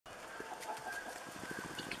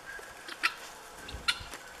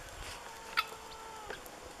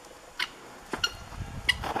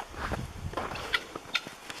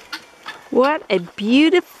What a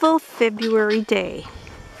beautiful February day.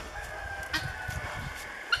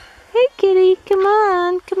 Hey kitty, come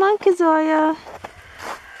on. Come on, Keziah.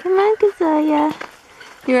 Come on, Keziah.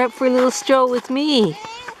 You're up for a little stroll with me.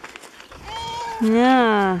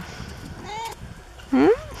 Yeah.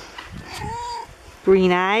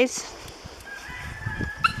 Green eyes.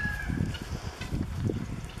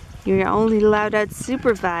 You're only allowed out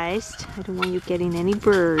supervised. I don't want you getting any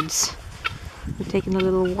birds. We're taking a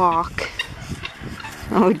little walk.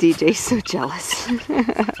 Oh, DJ's so jealous.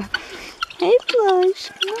 Hey, Flush,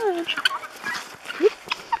 come on.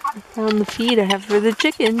 I found the feed I have for the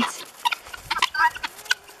chickens.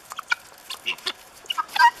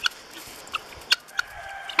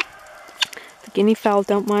 The guinea fowl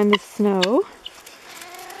don't mind the snow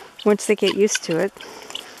once they get used to it.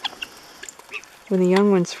 When the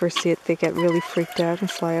young ones first see it, they get really freaked out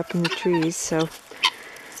and fly up in the trees, so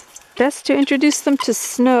best to introduce them to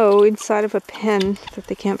snow inside of a pen that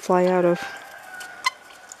they can't fly out of.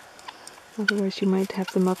 Otherwise you might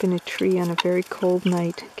have them up in a tree on a very cold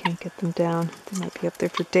night. Can't get them down. They might be up there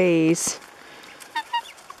for days.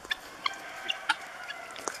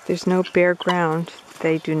 If there's no bare ground,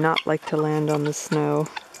 they do not like to land on the snow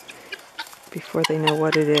before they know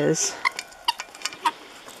what it is.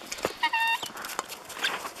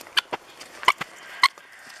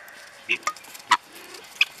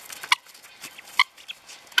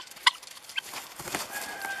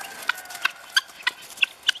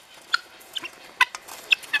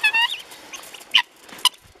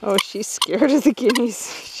 Oh, she's scared of the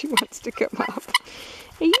guineas. She wants to come up.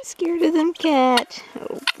 Are you scared of them, cat?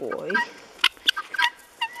 Oh boy.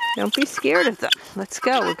 Don't be scared of them. Let's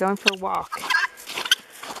go. We're going for a walk.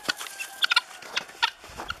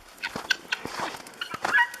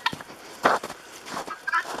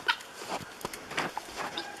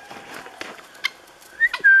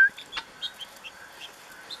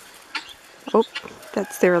 Oh,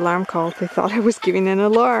 that's their alarm call. They thought I was giving an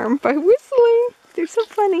alarm by whistling. They're so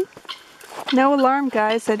funny. No alarm,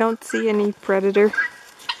 guys. I don't see any predator.